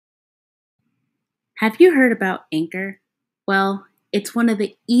Have you heard about Anchor? Well, it's one of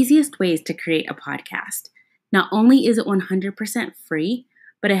the easiest ways to create a podcast. Not only is it 100% free,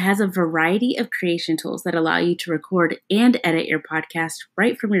 but it has a variety of creation tools that allow you to record and edit your podcast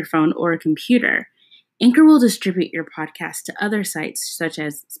right from your phone or a computer. Anchor will distribute your podcast to other sites such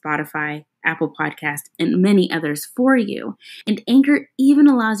as Spotify, Apple Podcast, and many others for you. And Anchor even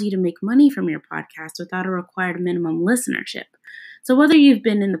allows you to make money from your podcast without a required minimum listenership. So whether you've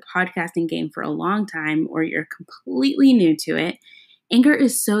been in the podcasting game for a long time or you're completely new to it, Anchor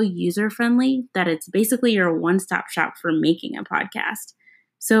is so user-friendly that it's basically your one-stop shop for making a podcast.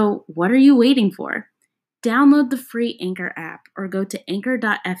 So what are you waiting for? Download the free Anchor app or go to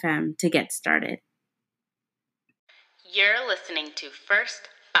anchor.fm to get started. You're listening to First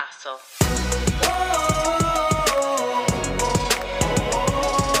Fossil.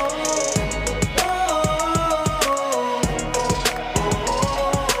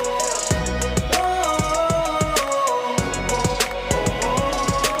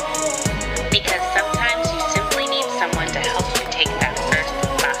 Because sometimes you simply need someone to help you take that first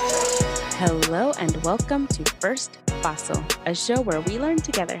fossil. Hello and welcome to First Fossil, a show where we learn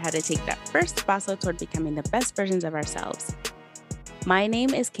together how to take that first fossil toward becoming the best versions of ourselves. My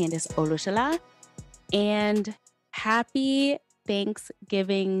name is Candace Olushala, and happy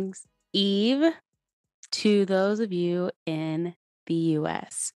Thanksgiving Eve to those of you in the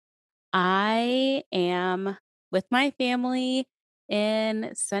U.S. I am with my family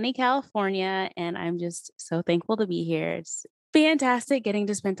in sunny California, and I'm just so thankful to be here. It's fantastic getting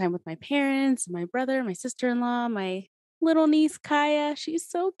to spend time with my parents, my brother, my sister-in-law, my little niece, Kaya. She's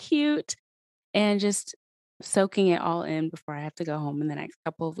so cute, and just soaking it all in before I have to go home in the next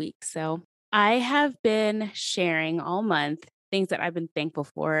couple of weeks. So I have been sharing all month things that I've been thankful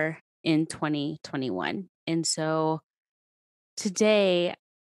for in 2021. And so today,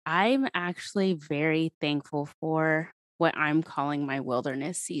 I'm actually very thankful for what I'm calling my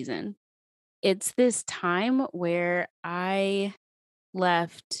wilderness season. It's this time where I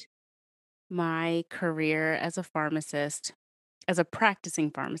left my career as a pharmacist, as a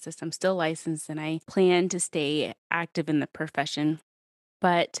practicing pharmacist. I'm still licensed and I plan to stay active in the profession,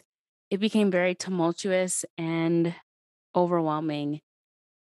 but it became very tumultuous and overwhelming.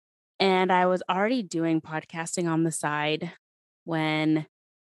 And I was already doing podcasting on the side when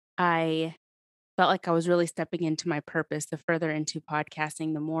I felt like I was really stepping into my purpose the further into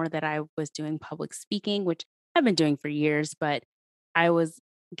podcasting, the more that I was doing public speaking, which I've been doing for years, but I was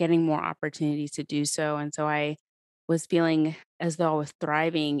getting more opportunities to do so. And so I was feeling as though I was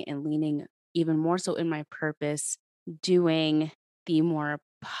thriving and leaning even more so in my purpose, doing the more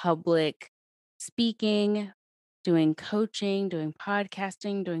public speaking, doing coaching, doing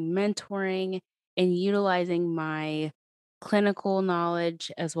podcasting, doing mentoring, and utilizing my clinical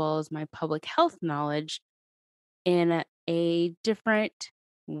knowledge as well as my public health knowledge in a different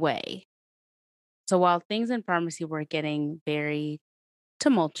way. So while things in pharmacy were getting very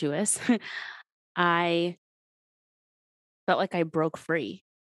tumultuous, I felt like I broke free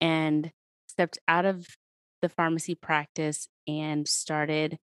and stepped out of the pharmacy practice and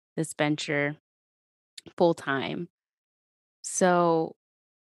started this venture full time. So,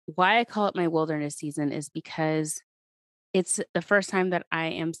 why I call it my wilderness season is because it's the first time that I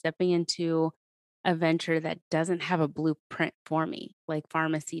am stepping into a venture that doesn't have a blueprint for me, like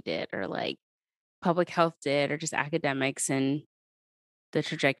pharmacy did, or like public health did, or just academics and the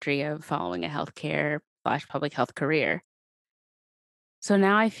trajectory of following a healthcare slash public health career. So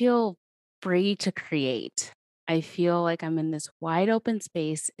now I feel free to create. I feel like I'm in this wide open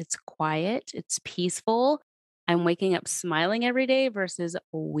space. It's quiet, it's peaceful. I'm waking up smiling every day versus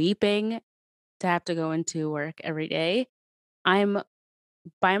weeping to have to go into work every day. I'm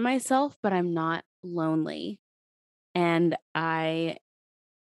by myself, but I'm not lonely. And I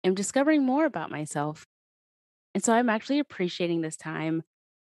am discovering more about myself. And so I'm actually appreciating this time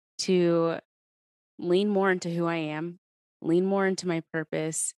to lean more into who I am, lean more into my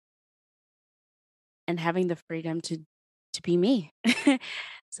purpose, and having the freedom to be me.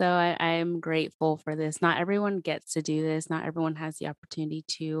 So I'm grateful for this. Not everyone gets to do this. Not everyone has the opportunity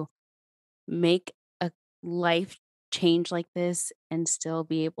to make a life change like this and still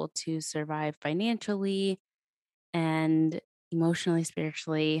be able to survive financially and emotionally,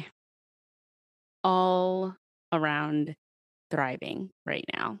 spiritually, all around thriving right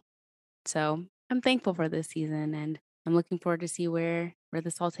now. So I'm thankful for this season and I'm looking forward to see where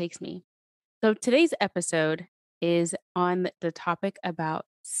this all takes me. So today's episode is on the topic about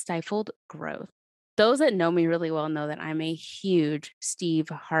stifled growth. Those that know me really well know that I'm a huge Steve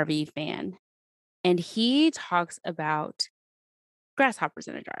Harvey fan. And he talks about grasshoppers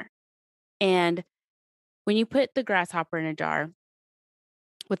in a jar. And When you put the grasshopper in a jar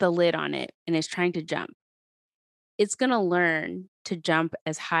with a lid on it and it's trying to jump, it's going to learn to jump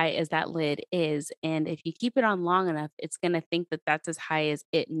as high as that lid is. And if you keep it on long enough, it's going to think that that's as high as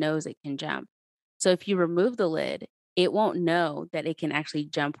it knows it can jump. So if you remove the lid, it won't know that it can actually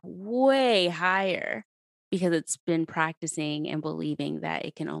jump way higher because it's been practicing and believing that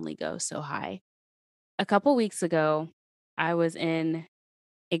it can only go so high. A couple weeks ago, I was in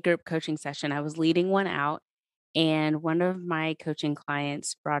a group coaching session. I was leading one out, and one of my coaching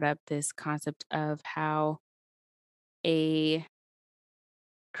clients brought up this concept of how a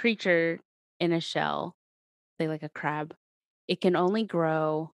creature in a shell, say like a crab, it can only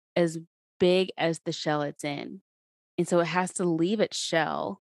grow as big as the shell it's in. And so it has to leave its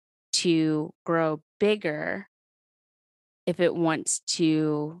shell to grow bigger if it wants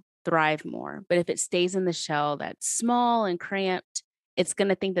to thrive more. But if it stays in the shell that's small and cramped, it's going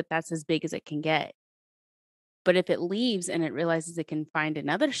to think that that's as big as it can get. But if it leaves and it realizes it can find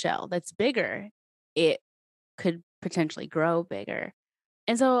another shell that's bigger, it could potentially grow bigger.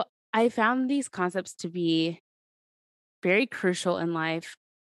 And so I found these concepts to be very crucial in life.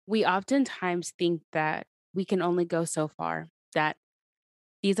 We oftentimes think that we can only go so far, that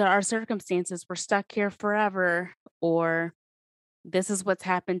these are our circumstances, we're stuck here forever, or this is what's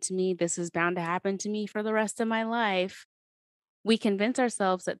happened to me, this is bound to happen to me for the rest of my life. We convince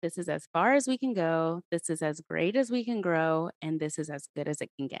ourselves that this is as far as we can go, this is as great as we can grow, and this is as good as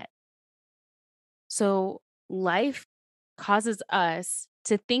it can get. So life causes us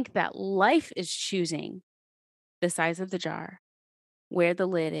to think that life is choosing the size of the jar, where the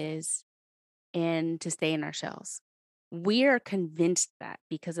lid is, and to stay in our shells. We are convinced that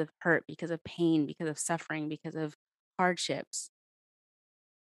because of hurt, because of pain, because of suffering, because of hardships.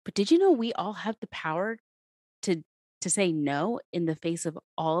 But did you know we all have the power to say no in the face of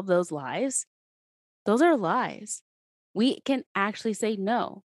all of those lies? Those are lies. We can actually say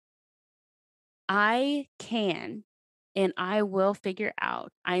no. I can and I will figure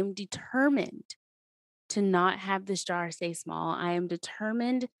out. I'm determined to not have this jar stay small. I am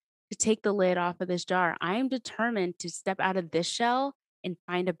determined to take the lid off of this jar. I am determined to step out of this shell and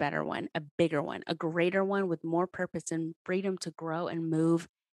find a better one, a bigger one, a greater one with more purpose and freedom to grow and move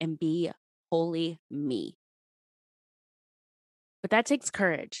and be wholly me. But that takes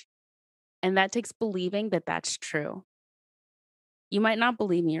courage, and that takes believing that that's true. You might not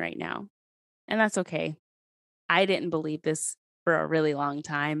believe me right now, and that's okay. I didn't believe this for a really long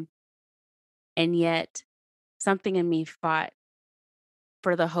time. And yet, something in me fought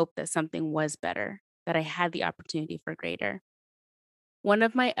for the hope that something was better, that I had the opportunity for greater. One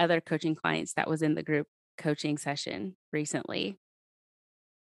of my other coaching clients that was in the group coaching session recently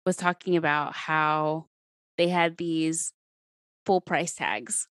was talking about how they had these full price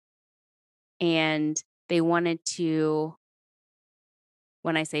tags and they wanted to,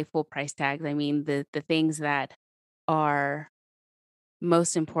 when I say full price tags, I mean the things that are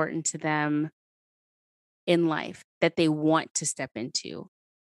most important to them in life that they want to step into,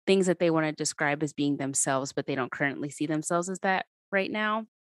 things that they want to describe as being themselves, but they don't currently see themselves as that right now.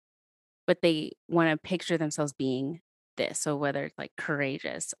 But they want to picture themselves being this. So whether it's like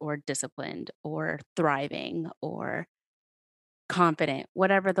courageous or disciplined or thriving or confident,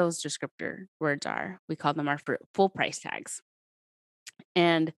 whatever those descriptor words are, we call them our full price tags.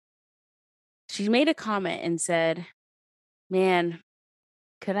 And she made a comment and said, man,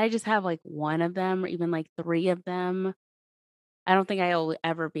 could I just have like one of them or even like three of them? I don't think I'll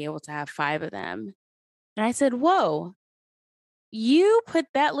ever be able to have five of them. And I said, whoa, you put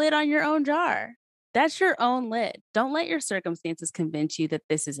that lid on your own jar. That's your own lid. Don't let your circumstances convince you that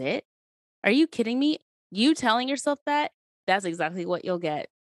this is it. Are you kidding me? You telling yourself that, that's exactly what you'll get.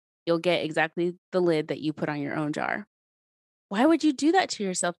 You'll get exactly the lid that you put on your own jar. Why would you do that to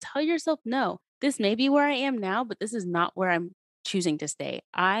yourself? Tell yourself, no, this may be where I am now, but this is not where I'm choosing to stay.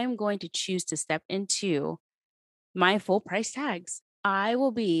 I'm going to choose to step into my full price tags. I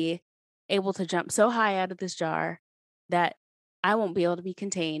will be able to jump so high out of this jar that I won't be able to be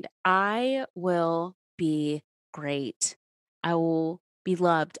contained. I will be great. I will be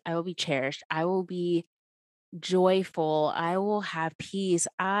loved. I will be cherished. I will be joyful. I will have peace.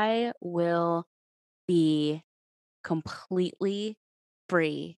 I will be completely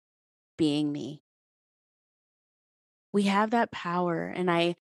free being me. We have that power. And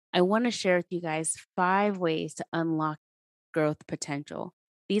I want to share with you guys 5 ways to unlock growth potential.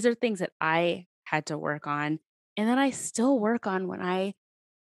 These are things that I had to work on and that I still work on when I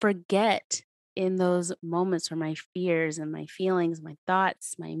forget in those moments where my fears and my feelings, my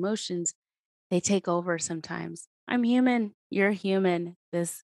thoughts, my emotions, they take over sometimes. I'm human. You're human.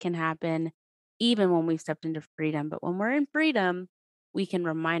 This can happen. even when we've stepped into freedom. But when we're in freedom, we can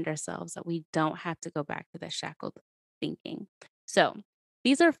remind ourselves that we don't have to go back to the shackled thinking. So,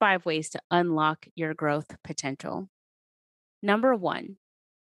 these are 5 ways to unlock your growth potential. Number 1,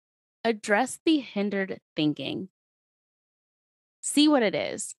 address the hindered thinking. See what it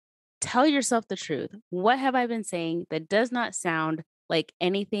is. Tell yourself the truth. What have I been saying that does not sound like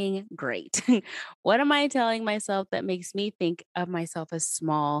anything great? What am I telling myself that makes me think of myself as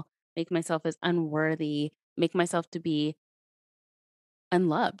small, make myself as unworthy, make myself to be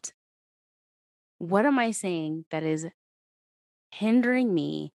unloved? What am I saying that is hindering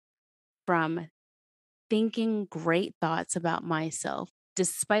me from thinking great thoughts about myself,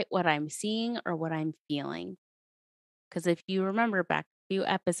 despite what I'm seeing or what I'm feeling? Because if you remember back a few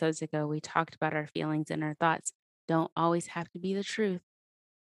episodes ago, we talked about our feelings and our thoughts don't always have to be the truth.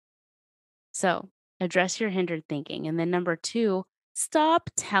 So address your hindered thinking. And then number 2, stop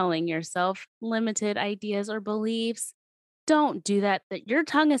telling yourself limited ideas or beliefs. Don't do that. That your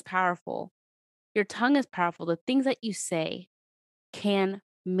tongue is powerful. Your tongue is powerful. The things that you say can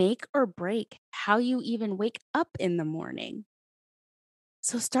make or break how you even wake up in the morning.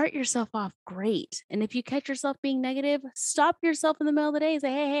 So start yourself off great. And if you catch yourself being negative, stop yourself in the middle of the day and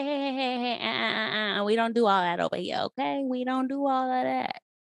say, hey, we don't do all that over here, okay? We don't do all of that.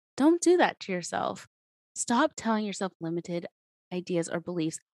 Don't do that to yourself. Stop telling yourself limited ideas or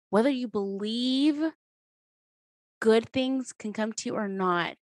beliefs. Whether you believe good things can come to you or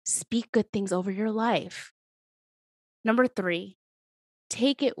not, speak good things over your life. Number 3,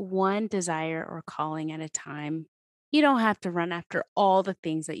 take it one desire or calling at a time. You don't have to run after all the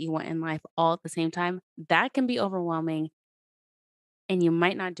things that you want in life all at the same time. That can be overwhelming and you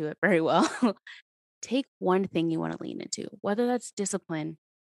might not do it very well. Take one thing you want to lean into, whether that's discipline.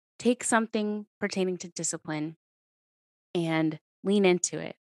 Take something pertaining to discipline and lean into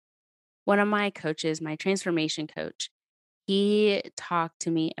it. One of my coaches, my transformation coach, he talked to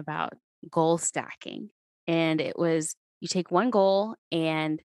me about goal stacking. And it was you take one goal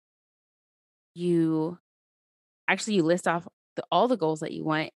and you you list off all the goals that you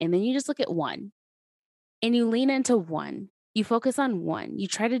want, and then you just look at one and you lean into one. You focus on one. You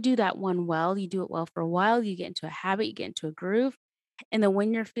try to do that one well. You do it well for a while. You get into a habit, you get into a groove. And then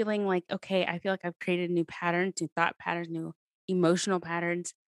when you're feeling like, okay, I feel like I've created new patterns, new thought patterns, new emotional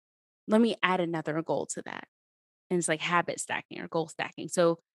patterns, let me add another goal to that. And it's like habit stacking or goal stacking.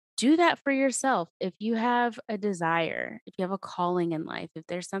 So do that for yourself. If you have a desire, if you have a calling in life, if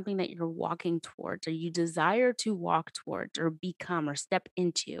there's something that you're walking towards or you desire to walk towards or become or step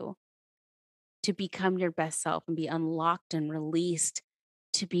into to become your best self and be unlocked and released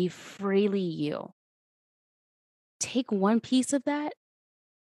to be freely you, take one piece of that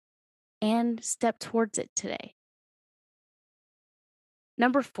and step towards it today.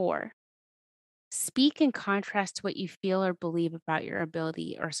 Number 4, speak in contrast to what you feel or believe about your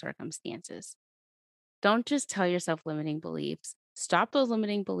ability or circumstances. Don't just tell yourself limiting beliefs. Stop those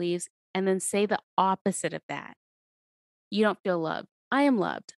limiting beliefs and then say the opposite of that. You don't feel loved. I am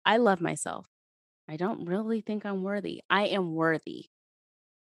loved. I love myself. I don't really think I'm worthy. I am worthy.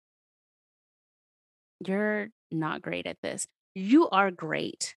 You're not great at this. You are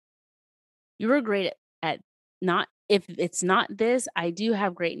great. You are great at not, if it's not this, I do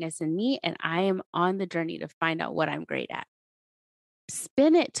have greatness in me and I am on the journey to find out what I'm great at.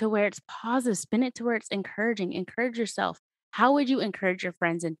 Spin it to where it's positive, spin it to where it's encouraging. Encourage yourself. How would you encourage your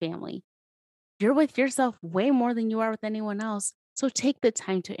friends and family? You're with yourself way more than you are with anyone else. So take the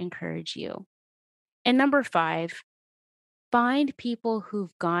time to encourage you. And number 5, find people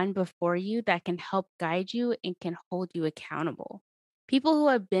who've gone before you that can help guide you and can hold you accountable. People who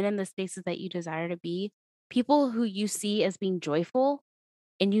have been in the spaces that you desire to be, people who you see as being joyful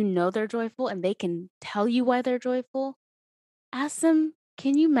and you know they're joyful and they can tell you why they're joyful. Ask them,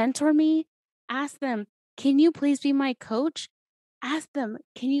 can you mentor me? Ask them, can you please be my coach? Ask them,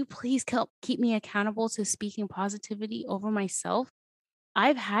 can you please help keep me accountable to speaking positivity over myself?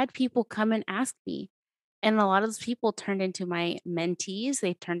 I've had people come and ask me, and a lot of those people turned into my mentees.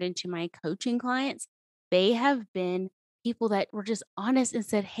 They've turned into my coaching clients. They have been people that were just honest and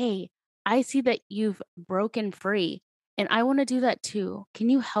said, hey, I see that you've broken free and I want to do that too. Can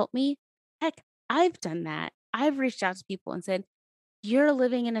you help me? Heck, I've done that. I've reached out to people and said, you're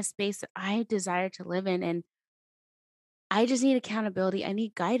living in a space that I desire to live in. And I just need accountability. I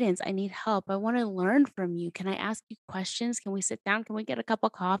need guidance. I need help. I want to learn from you. Can I ask you questions? Can we sit down? Can we get a cup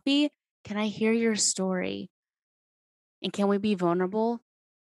of coffee? Can I hear your story? And can we be vulnerable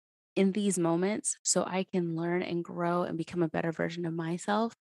in these moments so I can learn and grow and become a better version of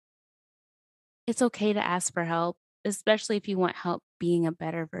myself? It's okay to ask for help, especially if you want help being a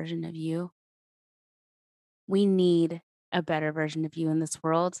better version of you. We need a better version of you in this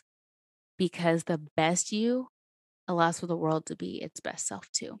world because the best you allows for the world to be its best self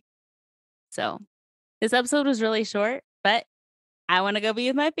too. So this episode was really short, but I want to go be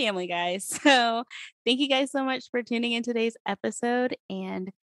with my family, guys. So thank you guys so much for tuning in today's episode.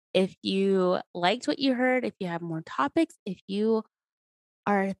 And if you liked what you heard, if you have more topics, if you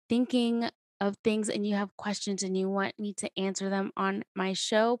are thinking of things and you have questions and you want me to answer them on my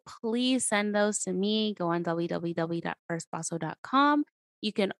show, please send those to me. Go on www.firstbasso.com.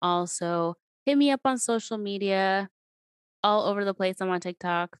 You can also hit me up on social media all over the place. I'm on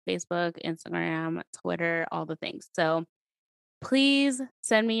TikTok, Facebook, Instagram, Twitter, all the things. So please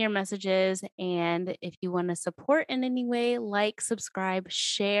send me your messages. And if you want to support in any way, like, subscribe,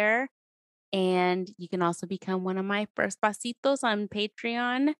 share. And you can also become one of my first pasitos on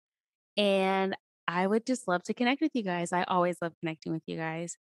Patreon. And I would just love to connect with you guys. I always love connecting with you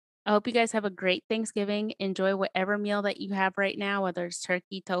guys. I hope you guys have a great Thanksgiving. Enjoy whatever meal that you have right now, whether it's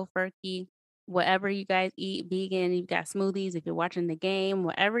turkey, tofurkey, whatever you guys eat, vegan, you've got smoothies, if you're watching the game,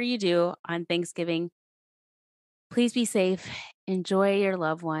 whatever you do on Thanksgiving, please be safe, enjoy your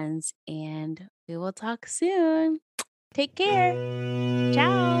loved ones, and we will talk soon. Take care.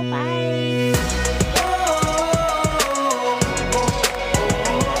 Ciao. Bye.